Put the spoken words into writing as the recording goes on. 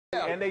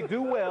and they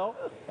do well,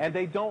 and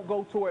they don't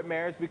go toward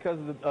marriage because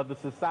of the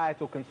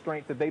societal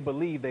constraints that they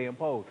believe they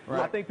impose. Right.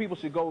 I think people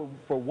should go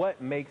for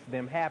what makes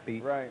them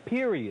happy, right.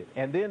 Period.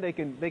 And then they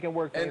can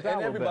work things out.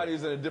 And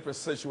everybody's in a different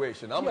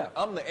situation.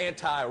 I'm the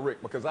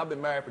anti-Rick because I've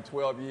been married for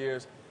 12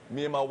 years.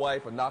 Me and my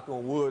wife are knocking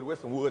on wood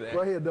with some wood.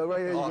 Right here, Doug. Right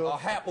here you go. Are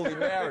happily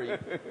married.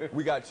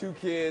 We got 2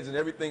 kids and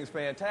everything's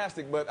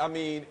fantastic. But I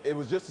mean, it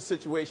was just a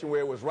situation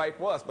where it was right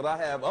for us. But I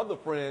have other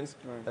friends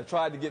that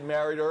tried to get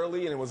married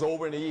early and it was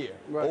over in a year,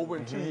 over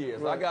in 2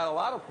 years. I got a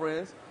lot of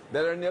friends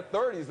that are in their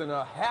 30s and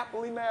are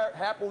happily married,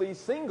 happily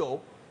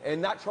single,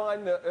 and not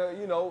trying to,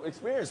 you know,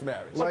 experience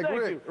marriage. Like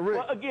Rick.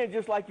 Well, again,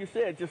 just like you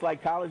said, just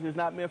like college is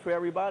not meant for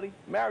everybody,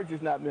 marriage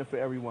is not meant for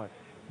everyone.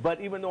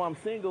 But even though I'm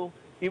single,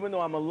 even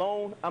though I'm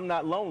alone, I'm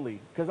not lonely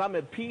because I'm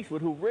at peace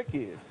with who Rick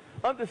is.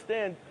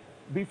 Understand,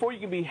 before you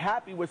can be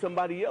happy with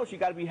somebody else, you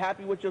got to be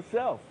happy with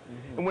yourself.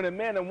 And when a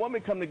man and woman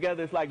come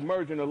together, it's like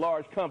merging a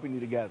large company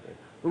together.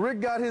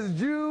 Rick got his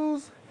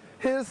Jews,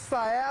 his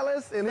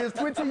Cialis, and his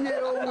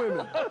 20-year-old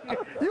women.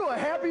 You a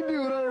happy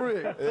dude, huh,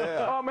 Rick?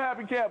 Yeah. Oh, I'm a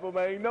happy camper,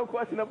 man. No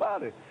question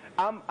about it.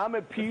 I'm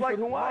at peace with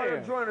who I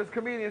am. Joyner's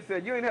comedian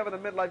said, you ain't having a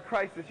midlife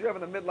crisis, you're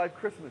having a midlife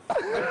Christmas.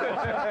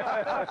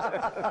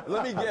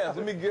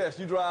 Let me guess.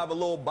 You drive a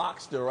little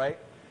Boxster, right?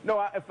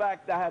 No, in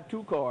fact, I have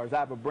 2 cars. I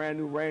have a brand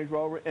new Range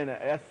Rover and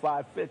an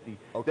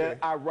S550 that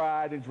I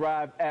ride and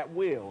drive at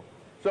will.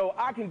 So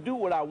I can do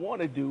what I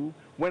want to do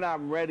when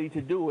I'm ready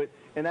to do it,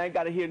 and I ain't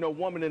got to hear no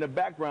woman in the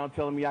background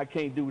telling me I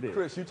can't do this.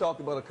 Chris, you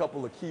talked about a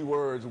couple of key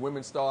words.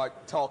 Women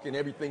start talking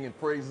everything in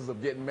phrases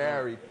of getting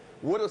married.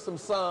 What are some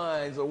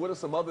signs or what are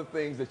some other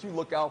things that you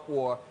look out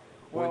for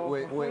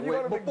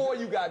before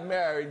you got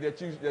married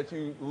that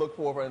you look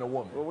for in a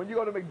woman? Well, when you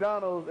go to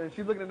McDonald's and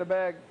she's looking in the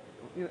bag,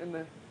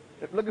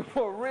 looking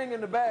for a ring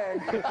in the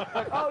bag,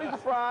 like, oh, these are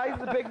fries,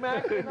 the Big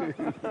Mac, you know,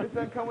 it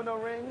doesn't come with no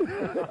ring.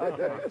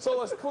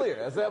 So it's clear,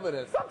 as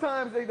evidence.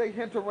 Sometimes they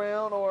hint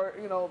around, or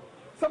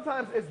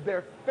sometimes it's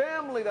their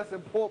family that's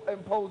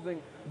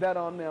imposing that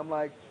on them,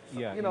 like,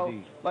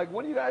 like,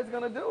 when are you guys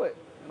gonna do it?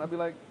 And I'd be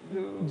like,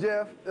 dude.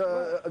 Jeff,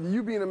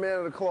 you being a man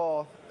of the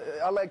cloth,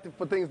 I like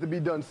for things to be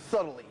done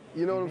subtly.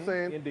 You know what I'm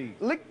saying? Indeed.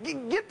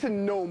 Get to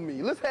know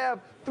me. Let's have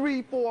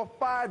 3, 4,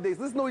 5 days.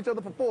 Let's know each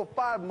other for 4 or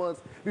 5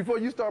 months before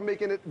you start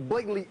making it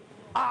blatantly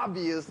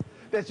obvious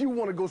that you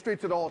want to go straight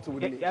to the altar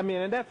with me. I mean,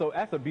 and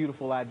that's a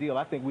beautiful ideal.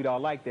 I think we'd all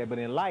like that. But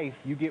in life,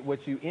 you get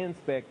what you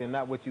inspect and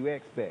not what you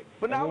expect.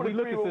 But now when we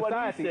look at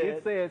society,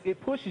 it says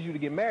it pushes you to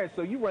get married.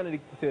 So you run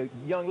into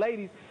young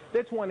ladies.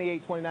 They're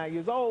 28, 29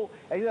 years old,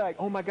 and you're like,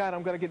 oh my God,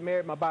 I'm going to get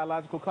married. My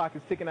biological clock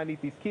is ticking. I need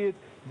these kids.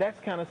 That's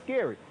kind of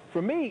scary. For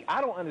me,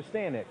 I don't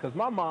understand that because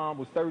my mom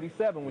was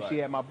 37 when she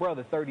had my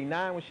brother,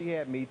 39 when she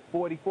had me,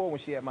 44 when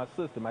she had my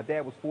sister. My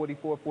dad was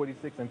 44,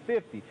 46, and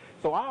 50.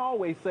 So I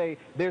always say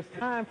there's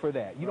time for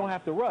that. You don't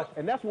have to rush,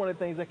 and that's one of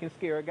the things that can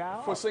scare a guy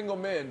off. For single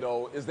men,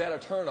 though, is that a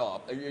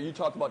turnoff? You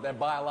talked about that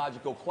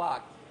biological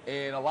clock,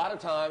 and a lot of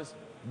times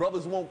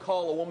brothers won't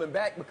call a woman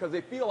back because they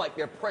feel like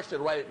they're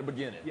pressured right at the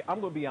beginning. Yeah,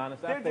 I'm going to be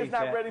honest. They're just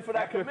not ready for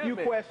that After commitment. a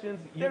few questions,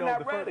 they're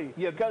not ready.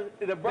 Yeah, because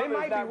the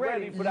brother's not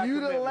ready for that commitment. You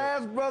the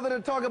last brother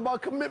to talk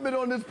about commitment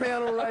on this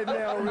panel right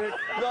now, Rick.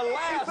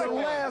 The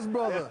last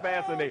brother. That's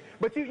fascinating.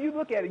 But you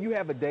look at it. You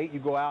have a date. You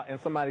go out, and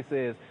somebody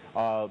says,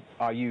 "Are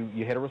you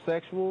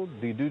heterosexual?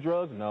 Do you do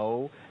drugs?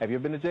 No. Have you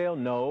ever been to jail?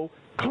 No."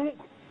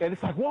 And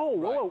it's like,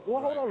 whoa,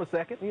 hold on a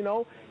second.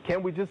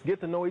 Can we just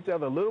get to know each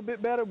other a little bit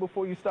better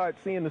before you start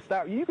seeing the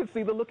start? You can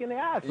see the look in the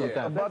eyes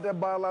sometimes. About that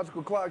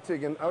biological clock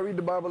ticking, I read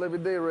the Bible every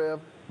day, Rev.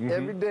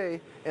 Every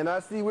day, and I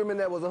see women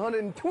that was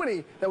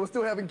 120 that was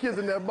still having kids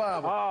in that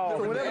Bible.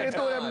 So whenever they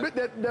throw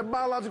that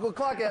biological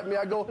clock at me,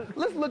 I go,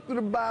 let's look through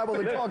the Bible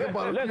and talk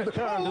about it. Let's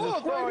turn to the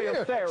story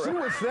of Sarah. She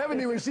was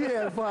 70 when she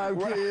had 5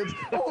 kids.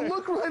 Oh,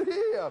 look right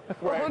here.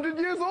 100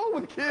 years old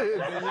with kids.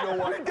 And you know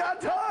what? We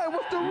got time.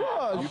 What's the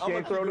rush? You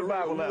can't throw the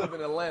Bible We out. live in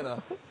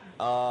Atlanta,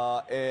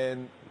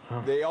 and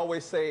they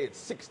always say it's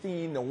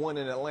 16-1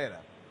 in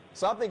Atlanta.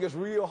 So I think it's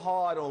real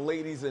hard on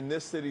ladies in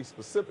this city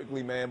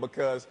specifically, man,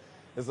 because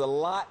there's a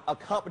lot of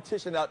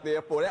competition out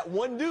there for that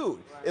one dude.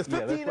 It's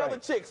 15 other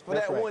chicks for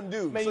that one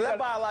dude. Man, so that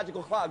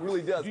biological clock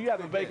really does. Do you have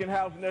a vacant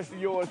house next to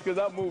yours? Because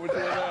I'm moving to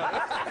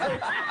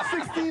Atlanta.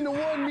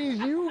 16-1 means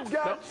you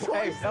got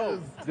choices.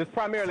 It's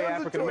primarily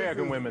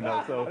African-American women,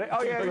 though, so,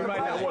 you might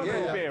not want to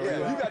move in.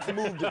 You got to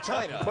move to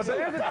China. But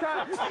there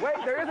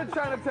is a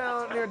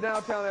Chinatown near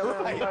downtown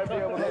Atlanta. You might be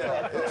able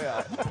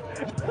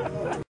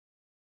to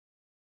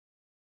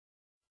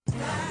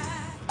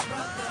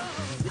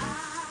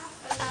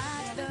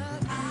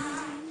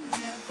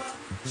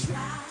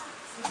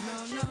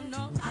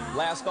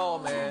Last call,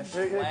 man.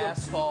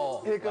 Last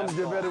call. Here comes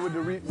Javetta with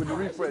the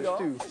refresh,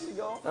 too.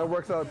 That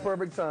works out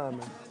perfect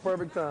timing.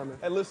 Perfect timing.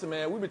 Hey, listen,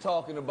 man, we've been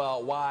talking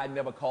about why I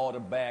never called her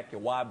back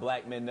and why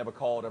black men never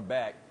called her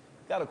back.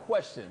 Got a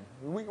question.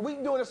 We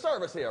doing a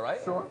service here, right?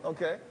 Sure.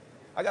 Okay.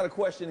 I got a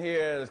question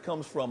here that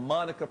comes from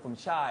Monica from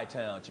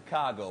Chi-Town,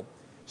 Chicago.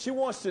 She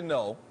wants to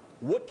know,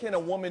 what can a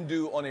woman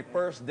do on a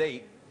first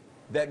date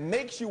that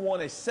makes you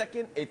want a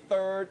second, a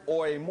third,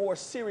 or a more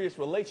serious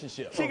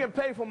relationship? She can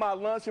pay for my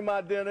lunch and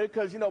my dinner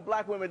because, you know,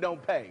 black women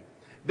don't pay.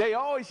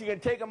 She can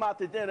take them out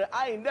to dinner.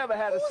 I ain't never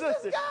had a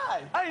sister. This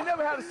guy? I ain't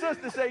never had a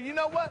sister say, you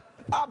know what?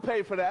 I'll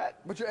pay for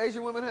that. But your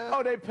Asian women have?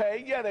 Oh, they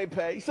pay. Yeah, they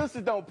pay.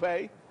 Sisters don't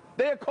pay.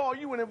 They'll call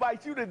you and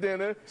invite you to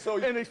dinner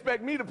and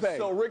expect me to pay.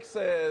 So Rick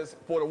says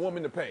for the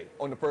woman to pay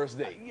on the first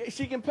date. Yeah,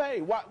 she can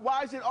pay.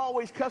 Why is it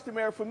always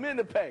customary for men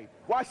to pay?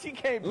 Why she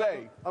can't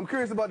pay? I'm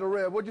curious about the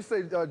Rev. What'd you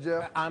say,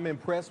 Jeff? I'm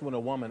impressed when a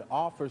woman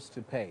offers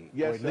to pay,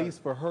 Yes, or at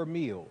least for her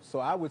meal. So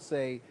I would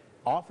say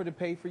offer to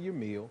pay for your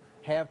meal,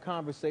 have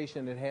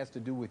conversation that has to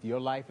do with your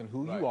life and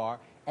who you are.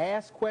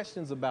 Ask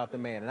questions about the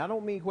man. And I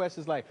don't mean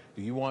questions like,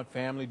 do you want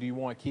family? Do you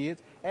want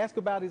kids? Ask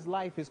about his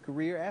life, his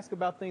career. Ask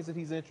about things that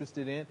he's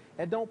interested in.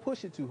 And don't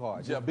push it too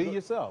hard. Just be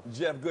yourself.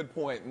 Jeff, good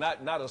point.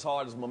 Not as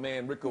hard as my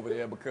man Rick over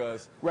there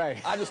because Right.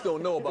 I just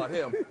don't know about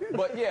him.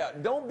 But, yeah,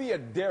 don't be a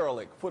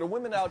derelict. For the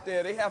women out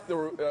there, they have to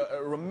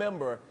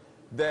remember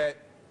that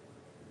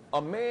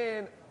a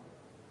man,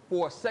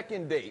 for a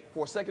second date,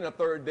 for a second or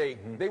third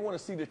date, they want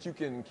to see that you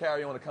can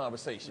carry on a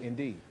conversation.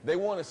 Indeed. They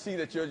want to see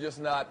that you're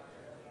just not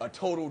a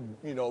total,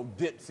 you know,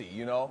 ditzy,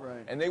 you know?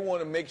 Right. And they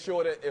want to make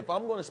sure that if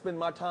I'm going to spend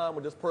my time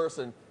with this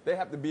person, they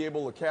have to be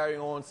able to carry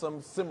on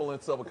some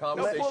semblance of a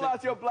conversation. Don't pull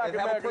out your Black and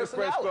have a American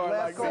Express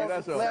personality. card like me.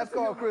 That's all. Last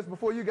call, Chris,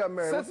 before you got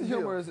married. Sense of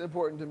humor is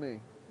important to me.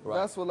 Right.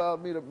 That's what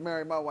allowed me to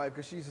marry my wife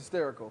because she's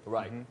hysterical.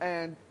 Right.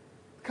 And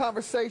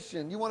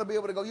conversation, you want to be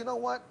able to go, you know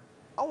what?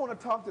 I want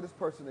to talk to this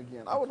person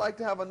again. I would like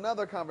to have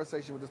another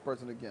conversation with this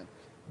person again.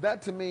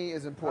 That to me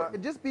is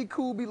important. Just be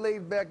cool, be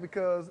laid back,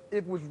 because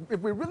if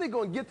we're really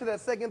going to get to that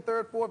second,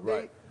 third, fourth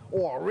date,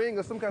 or a ring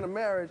or some kind of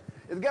marriage,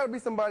 it's got to be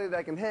somebody that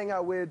I can hang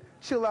out with,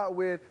 chill out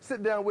with,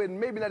 sit down with, and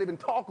maybe not even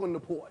talk on the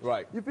porch.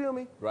 Right. You feel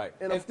me? Right.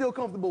 And I'm still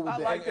comfortable with I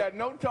that. like that.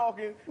 No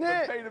talking,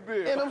 but pay the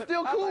bill. And I'm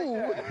still cool.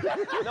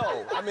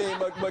 No, I mean,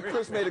 but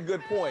Chris made a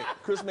good point.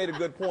 Chris made a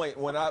good point.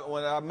 When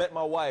I met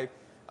my wife,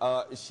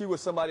 she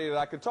was somebody that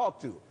I could talk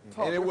to.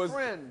 Talk and it with was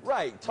friends.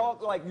 Right.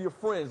 Talk like your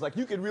friends. Like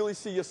you could really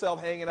see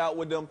yourself hanging out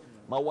with them.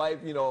 My wife,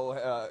 you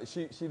know,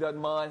 she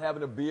doesn't mind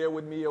having a beer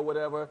with me or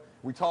whatever.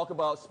 We talk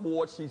about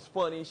sports. She's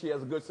funny. She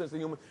has a good sense of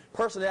humor.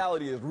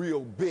 Personality is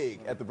real big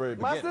at the very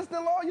beginning. My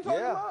sister-in-law, you talking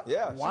about?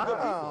 Yeah.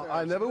 Wow.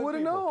 I never would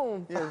have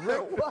known.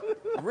 Yeah,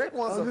 Rick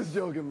wants I'm just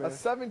joking, man. a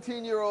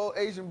 17-year-old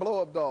Asian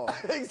blow-up doll.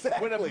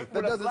 Exactly.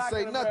 That doesn't Black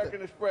say and nothing.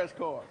 American Express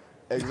card.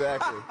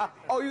 Exactly.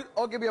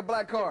 Oh, give me a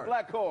black card.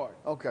 Black card.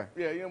 Okay.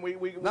 Yeah, you know,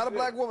 we Not a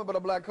black woman, but a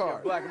black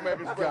card. Black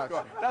American Express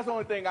card. That's the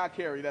only thing I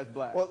carry that's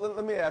black. Well,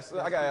 let me ask.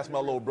 I gotta ask my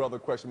little brother a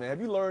question, man.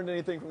 Have you learned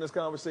anything from this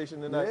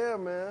conversation tonight? Yeah,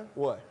 man.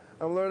 What?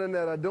 I'm learning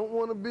that I don't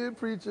want to be a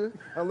preacher.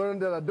 I'm learning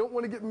that I don't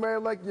want to get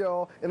married like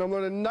y'all. And I'm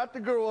learning not to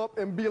grow up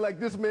and be like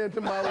this man to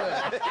my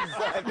left.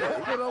 Exactly.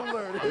 That's what I'm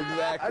learning.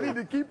 Exactly. I need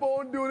to keep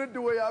on doing it the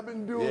way I've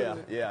been doing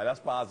it. Yeah, that's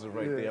positive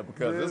right Yeah. there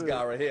because this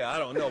guy right here, I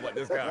don't know about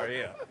this guy right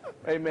here.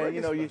 Hey man,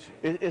 you know,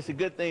 it's a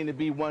good thing to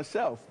be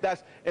oneself.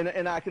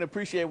 And I can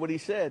appreciate what he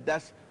said.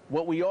 That's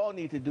what we all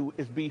need to do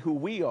is be who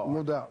we are.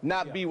 No doubt.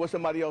 Not be what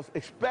somebody else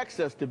expects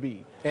us to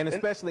be. And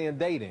especially in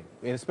dating.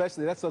 And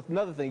especially, that's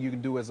another thing you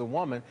can do as a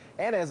woman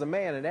and as a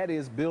man, and that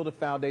is build a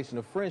foundation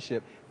of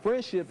friendship.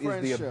 Friendship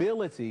is the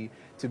ability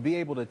to be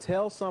able to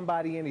tell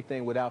somebody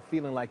anything without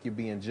feeling like you're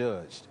being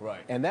judged.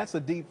 Right. And that's a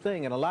deep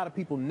thing, and a lot of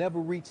people never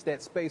reach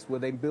that space where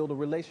they build a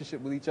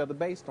relationship with each other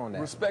based on that.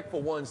 Respect for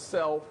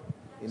oneself,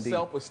 Indeed.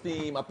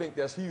 Self-esteem, I think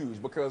that's huge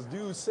because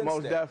dudes sense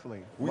Most that.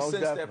 definitely. We Most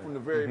sense definitely. that from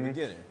the very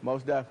beginning.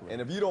 Most definitely. And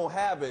if you don't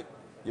have it,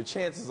 your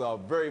chances are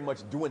very much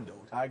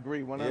dwindled. I agree.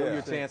 Your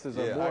 100%. chances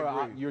Yeah, are I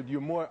more, agree. you're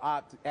more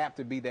apt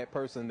to be that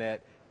person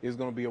that is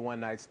going to be a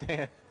one-night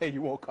stand and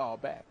you won't call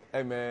back.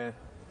 Hey, man,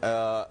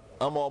 I'm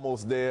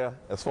almost there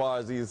as far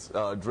as these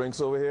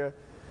drinks over here.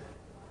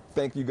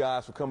 Thank you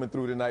guys for coming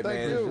through tonight, Thank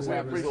man. you. Just We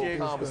having this little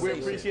appreciate, conversation.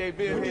 we appreciate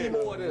being We here.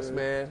 need more of this,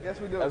 man.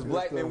 Yes, we do. As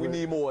black men, we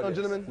need more of this.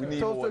 Gentlemen, we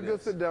need toast more to of a good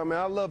this. sit down, man.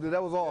 I loved it.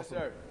 That was awesome.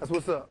 sir. That's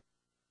what's up.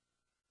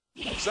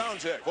 Sound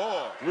check.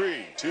 4,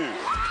 3, 2.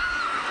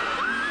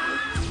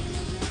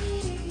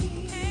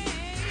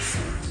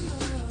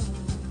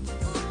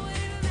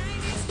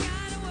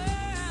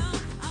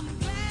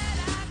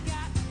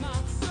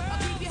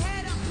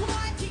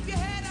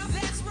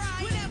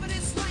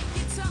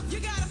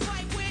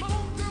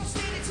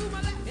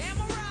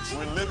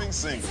 We're living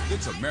single.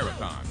 It's a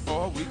marathon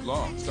all week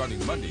long,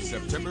 starting Monday,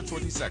 September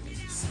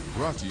 22nd.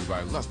 Brought to you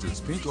by Luster's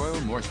Pink Oil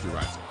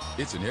Moisturizer.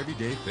 It's an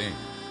everyday thing.